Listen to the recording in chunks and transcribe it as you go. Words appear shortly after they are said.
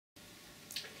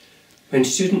When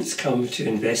students come to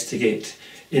investigate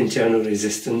internal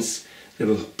resistance, they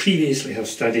will previously have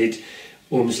studied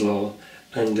Ohm's law,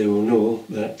 and they will know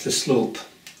that the slope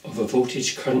of a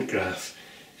voltage current graph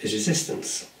is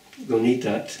resistance. We'll need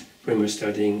that when we're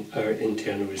studying our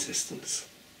internal resistance.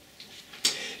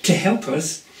 To help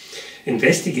us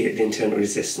investigate the internal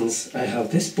resistance, I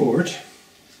have this board,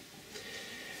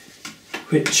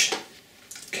 which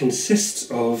consists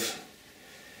of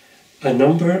a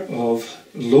number of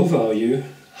low value,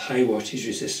 high wattage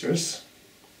resistors.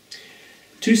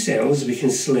 Two cells, we can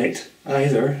select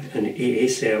either an AA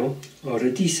cell or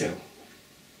a D cell.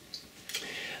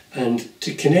 And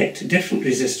to connect different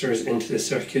resistors into the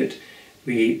circuit,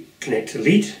 we connect a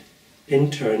lead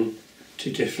in turn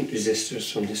to different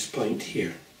resistors from this point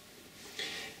here.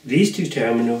 These two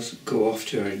terminals go off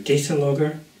to our data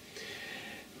logger.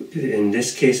 In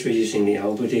this case we're using the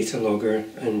Alba data logger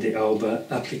and the Alba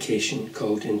application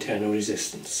called internal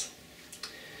resistance.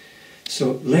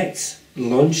 So let's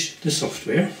launch the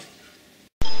software.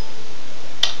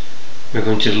 We're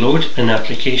going to load an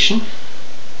application.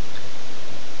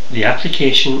 The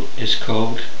application is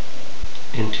called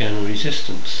internal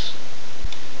resistance.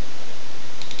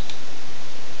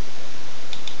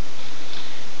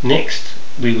 Next,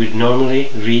 we would normally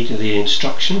read the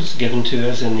instructions given to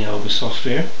us in the Alba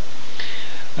software,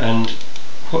 and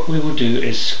what we will do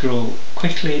is scroll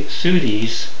quickly through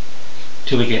these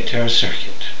till we get to our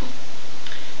circuit.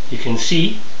 You can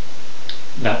see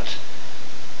that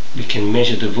we can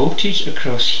measure the voltage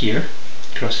across here,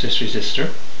 across this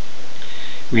resistor.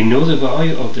 We know the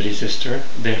value of the resistor,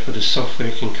 therefore the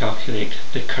software can calculate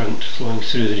the current flowing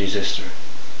through the resistor.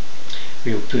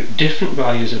 We will put different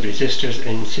values of resistors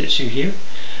in situ here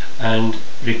and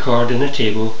record in a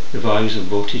table the values of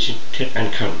voltage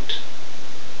and current.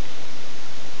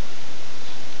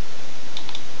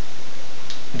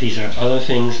 These are other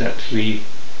things that we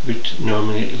would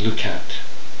normally look at,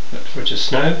 but for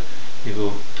just now we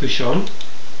will push on.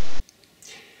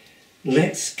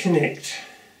 Let's connect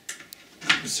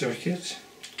the circuit.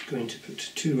 I'm going to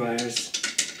put two wires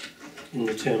in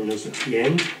the terminals at the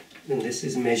end, and this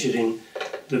is measuring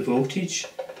the voltage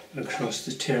across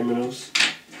the terminals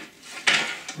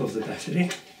of the battery.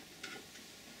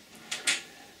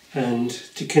 And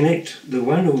to connect the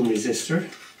 1 ohm resistor,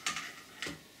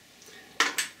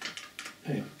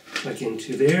 I plug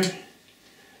into there,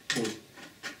 and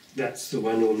that's the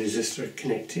 1 ohm resistor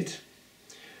connected.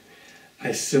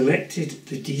 I selected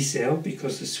the D cell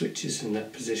because the switch is in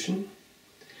that position,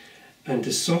 and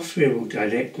the software will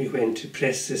direct me when to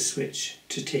press this switch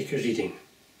to take a reading.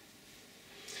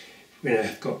 When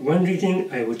I've got one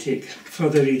reading, I will take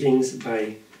further readings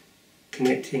by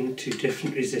connecting to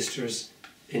different resistors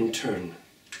in turn.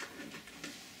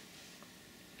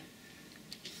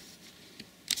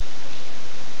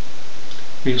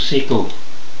 We'll say go.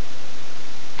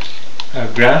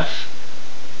 Our graph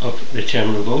of the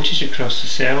terminal voltage across the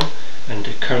cell and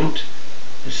the current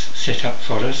is set up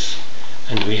for us,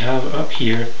 and we have up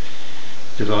here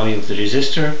the value of the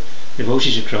resistor, the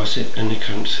voltage across it and the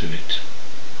current through it.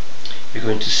 We're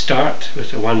going to start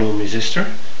with a 1 ohm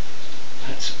resistor.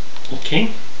 That's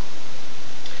OK.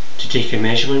 To take a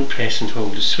measurement, press and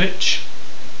hold the switch.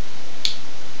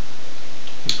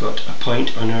 We've got a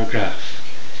point on our graph.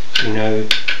 We now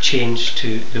change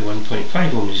to the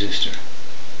 1.5 ohm resistor,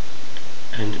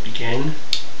 and again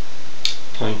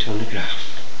point on the graph.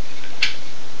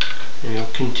 And we'll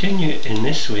continue in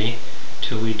this way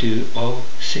till we do all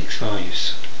 6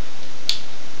 values.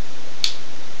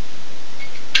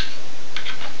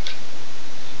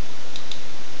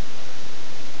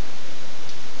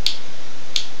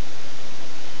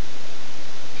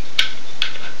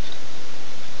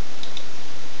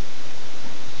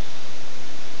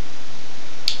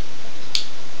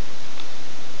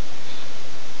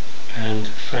 And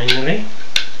finally,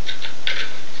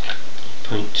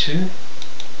 point 2.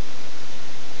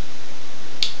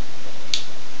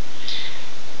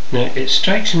 Now it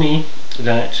strikes me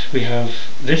that we have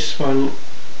this one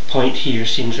point here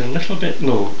seems a little bit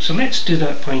low, so let's do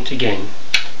that point again.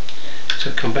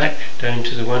 So come back down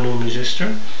to the 1 ohm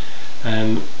resistor,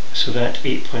 so that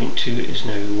 8.2 is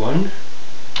now 1,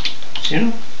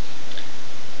 0.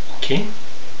 OK,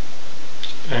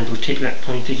 and we'll take that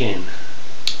point again.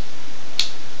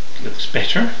 Looks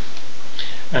better,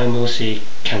 and we'll say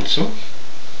cancel.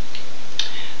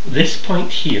 This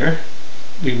point here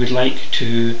we would like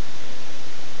to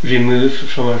remove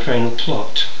from our final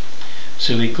plot,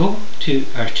 so we go to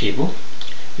our table,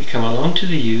 we come along to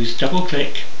the U's, double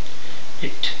click,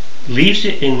 it leaves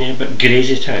it in there but greys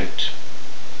it out.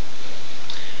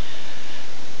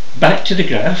 Back to the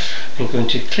graph, I'm going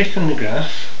to click on the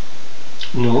graph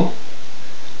No,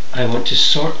 I want to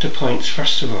sort the points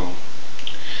first of all.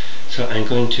 So I'm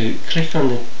going to click on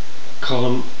the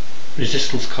column,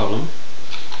 resistance column,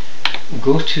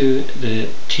 go to the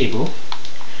table,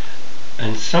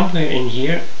 and somewhere in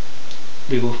here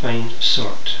we will find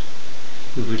sort.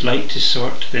 We would like to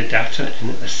sort the data in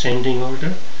ascending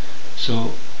order,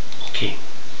 so OK.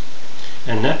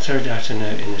 And that's our data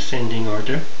now in ascending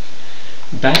order.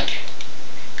 Back,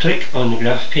 click on the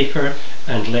graph paper,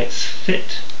 and let's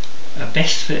fit a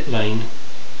best fit line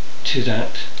to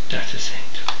that data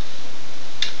set.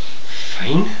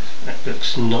 Fine, that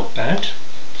looks not bad.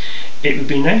 It would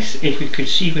be nice if we could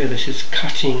see where this is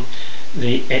cutting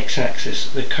the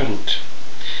x-axis, the current.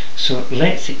 So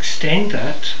let's extend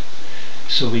that.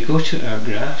 So we go to our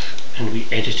graph and we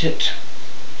edit it,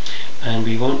 and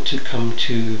we want to come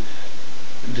to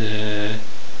the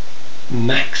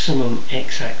maximum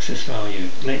x-axis value.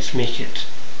 Let's make it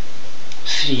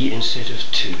 3 instead of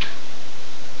 2.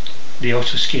 The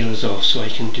auto scale is off, so I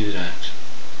can do that.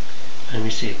 And we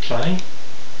say apply.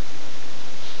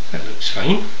 That looks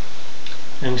fine.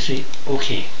 And we say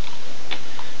OK.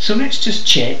 So let's just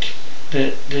check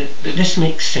that this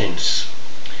makes sense.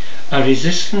 Our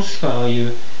resistance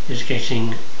value is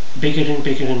getting bigger and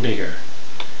bigger and bigger.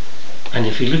 And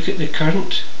if we look at the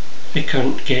current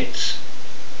gets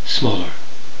smaller.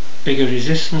 Bigger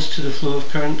resistance to the flow of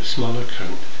current, smaller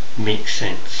current. Makes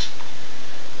sense.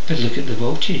 But look at the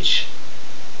voltage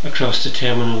across the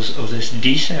terminals of this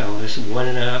D cell, this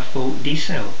 1.5 volt D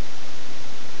cell.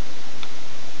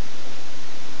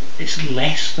 It's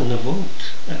less than a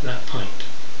volt at that point.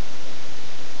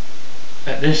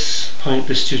 At this point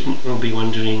the student will be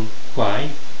wondering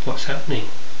why, what's happening.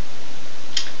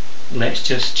 Let's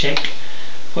just check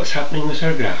what's happening with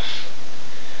our graph.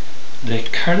 The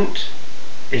current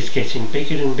is getting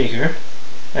bigger and bigger,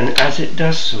 and as it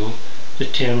does so, the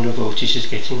terminal voltage is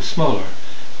getting smaller.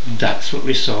 That's what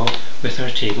we saw with our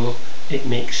table. It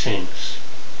makes sense.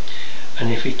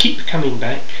 And if we keep coming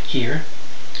back here,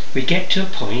 we get to a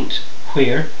point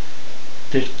where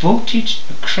the voltage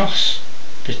across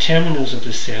the terminals of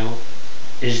the cell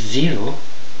is 0,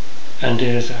 and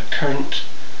there is a current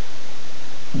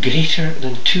greater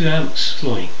than 2 amps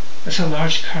flowing. That's a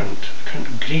large current, a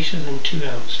current greater than 2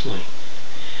 amps flowing.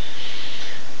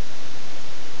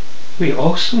 We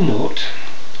also note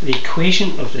the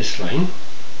equation of this line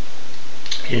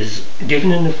is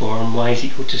given in the form y is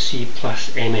equal to c plus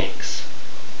mx,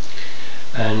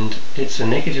 and it's a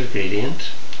negative gradient.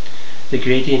 The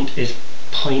gradient is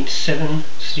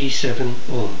 0.737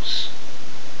 ohms.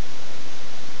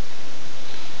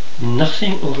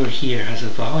 Nothing over here has a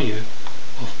value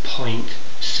of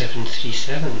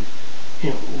 0.737.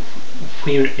 You know,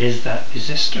 where is that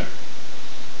resistor?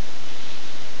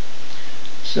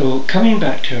 So coming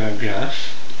back to our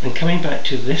graph and coming back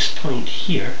to this point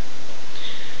here,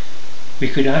 we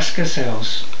could ask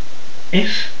ourselves,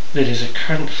 if there is a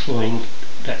current flowing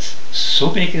that's so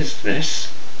big as this,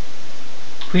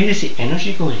 where is the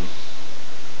energy going?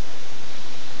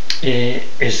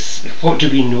 What do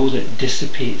we know that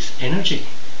dissipates energy?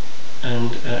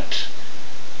 And at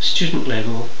student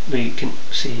level we can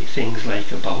say things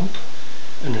like a bulb,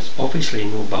 and there's obviously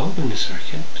no bulb in the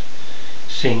circuit.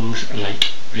 Things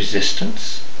like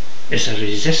resistance. Is a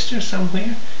resistor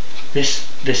somewhere? This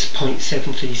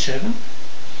 0.737?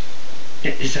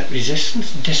 Is that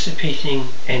resistance dissipating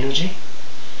energy?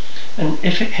 And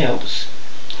if it helps,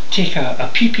 take a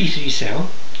PP3 cell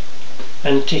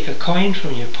and take a coin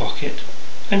from your pocket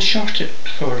and short it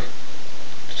for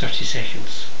 30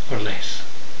 seconds or less.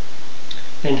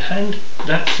 Then hand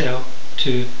that cell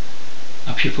to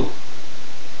a pupil.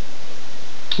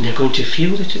 And they're going to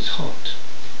feel that it's hot.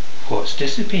 What's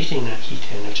dissipating that heat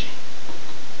energy?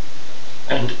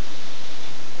 And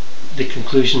the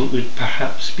conclusion would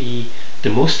perhaps be, the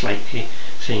most likely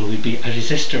thing would be a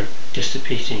resistor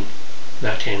dissipating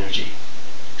that energy.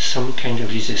 Some kind of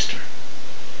resistor.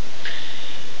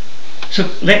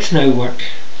 So let's now work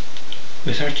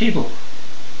with our table.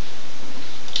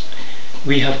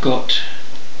 We have got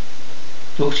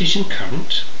voltage and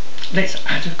current. Let's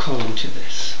add a column to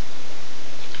this.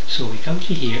 So we come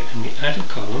to here and we add a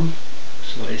column.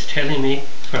 So it's telling me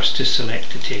first to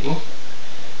select the table.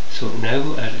 So now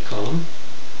we'll add a column.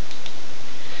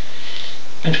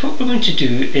 And what we're going to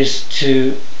do is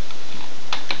to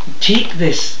take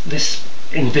this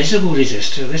invisible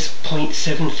resistor, this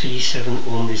 0.737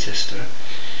 ohm resistor,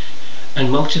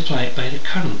 and multiply it by the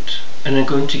current, and I'm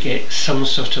going to get some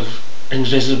sort of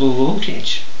invisible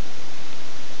voltage.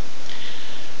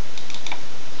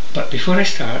 But before I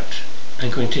start,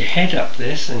 I'm going to head up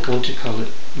this. I'm going to call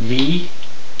it V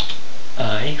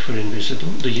I for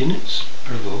invisible, the units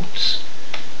are volts,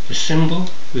 the symbol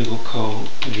we will call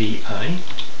VI,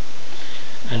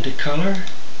 and the colour,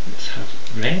 let's have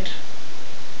red,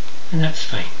 and that's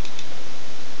fine.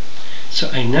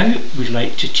 So I now would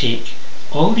like to take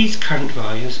all these current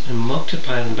values and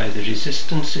multiply them by the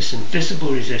resistance, this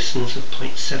invisible resistance of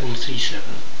 0.737.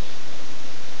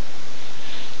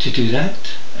 To do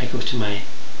that, I go to my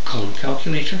column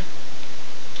calculator.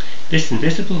 This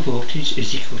invisible voltage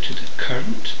is equal to the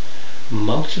current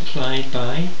multiplied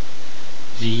by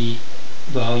the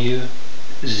value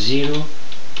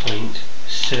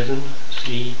 0.737.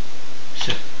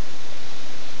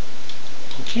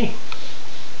 Okay.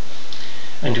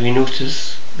 And we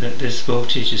notice that this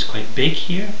voltage is quite big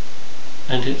here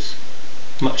and it's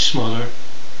much smaller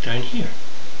down here.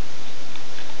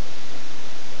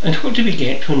 And what do we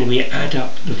get when we add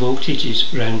up the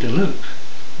voltages round the loop?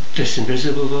 This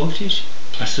invisible voltage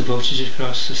plus the voltage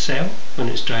across the cell when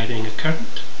it's driving a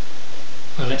current?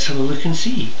 Well, let's have a look and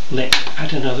see. Let's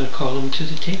add another column to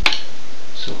the table.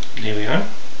 So there we are.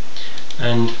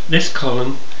 And this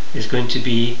column is going to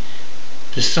be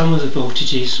the sum of the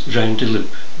voltages round the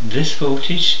loop. This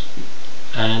voltage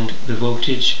and the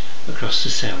voltage across the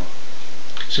cell.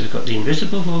 So we've got the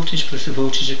invisible voltage plus the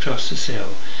voltage across the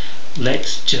cell.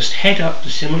 Let's just head up the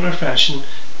similar fashion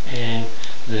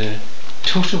the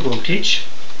total voltage,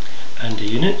 and the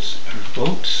units are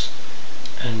volts,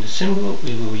 and the symbol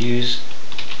we will use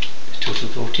the total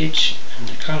voltage, and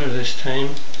the colour this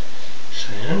time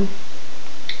cyan.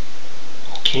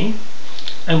 Okay,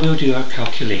 and we'll do our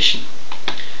calculation.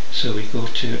 So we go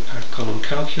to our column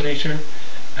calculator,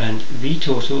 and V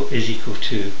total is equal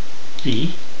to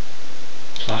V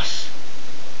plus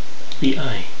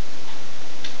VI.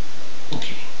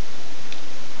 Okay.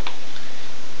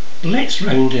 Let's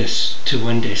round this to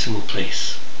 1 decimal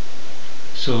place.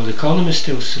 So the column is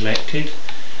still selected,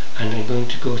 and I'm going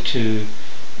to go to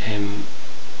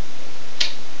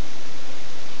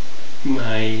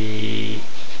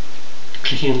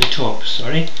clicking on the top,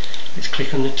 sorry. Let's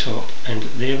click on the top, and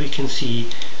there we can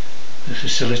see the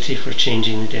facility for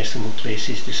changing the decimal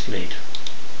places displayed.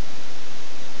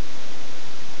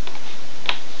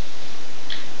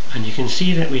 And you can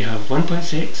see that we have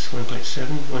 1.6, 1.7,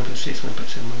 1.6, 1.7,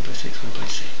 1.6,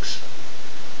 1.6.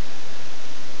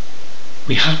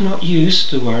 We have not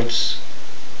used the words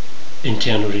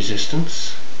internal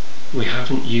resistance. We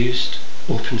haven't used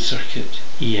open circuit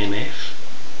EMF.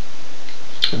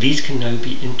 These can now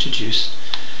be introduced,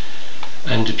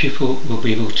 and the pupil will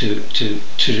be able to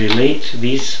relate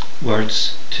these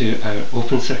words to our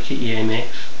open circuit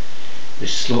EMF, the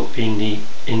slope being the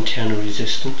internal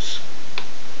resistance.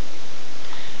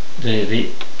 The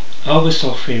Alba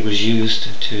software was used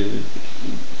to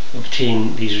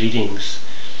obtain these readings.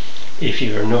 If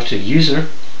you are not a user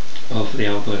of the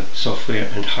Alba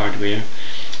software and hardware,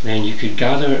 then you could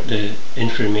gather the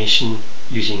information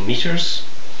using meters.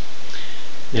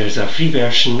 There's a free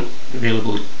version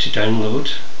available to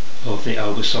download of the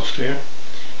Alba software,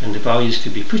 and the values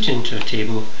could be put into a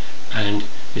table, and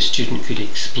the student could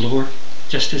explore,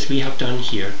 just as we have done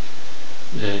here,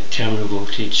 the terminal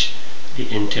voltage, the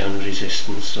internal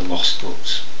resistance, the lost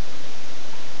volts.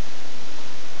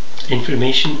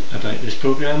 Information about this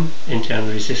program,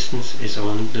 internal resistance, is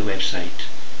on the website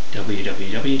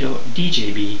www.djb.co.uk.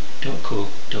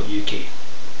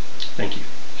 Thank you.